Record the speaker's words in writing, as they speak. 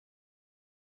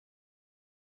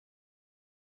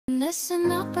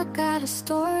Listen up, I got a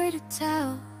story to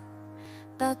tell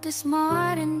about this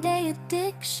modern day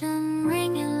addiction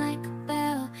ringing like a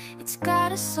bell. It's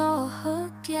got us all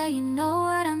hooked, yeah, you know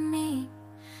what I mean.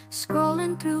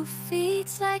 Scrolling through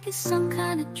feeds like it's some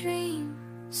kind of dream.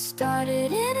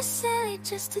 Started innocently,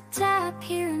 just a tap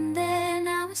here and there.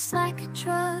 Now it's like a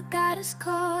drug, got us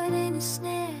caught in a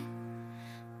snare.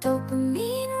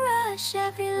 Dopamine rush,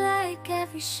 every like,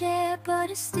 every share, but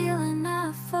it's stealing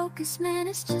our focus, man,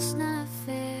 it's just not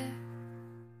fair.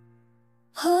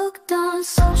 Hooked on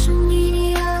social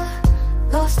media,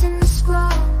 lost in the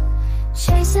scroll,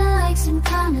 chasing likes and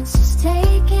comments is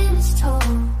taking its toll.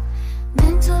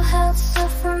 Mental health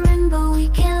suffering, but we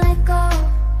can't let go.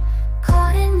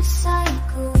 Caught in the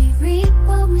cycle, we reap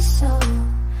what we sow.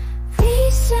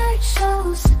 Research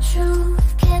shows the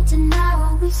truth, can't deny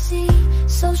what we see.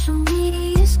 Social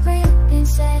media's gripping,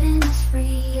 setting us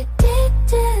free.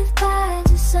 Addictive by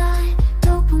design,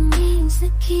 dopamine's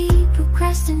the key.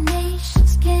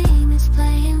 Procrastination's game is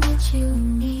playing what you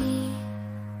need.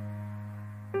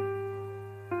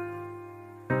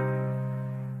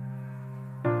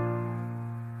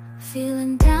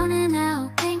 Feeling down and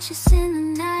out, anxious in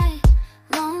the night.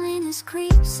 Loneliness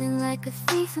creeps in like a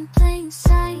thief in plain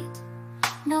sight.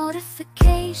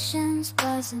 Notifications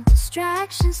buzzing,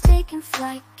 distractions taking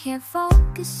flight. Can't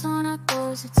focus on our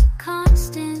goals, it's a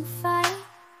constant fight.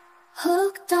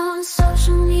 Hooked on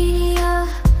social media,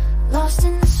 lost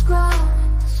in the scroll,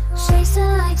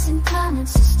 chasing likes and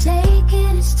comments is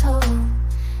taking its toll.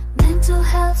 Mental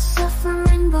health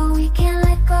suffering, but we can't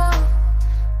let go.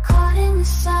 Caught in the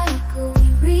cycle,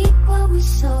 we reap what we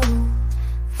sow.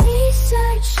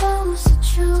 Research shows the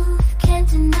truth, can't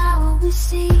deny what we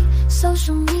see.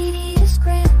 Social media's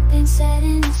gripping,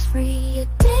 setting us free.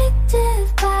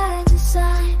 Addictive by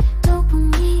design,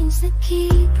 dopamine's the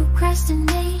key.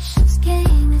 Procrastination's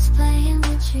game is playing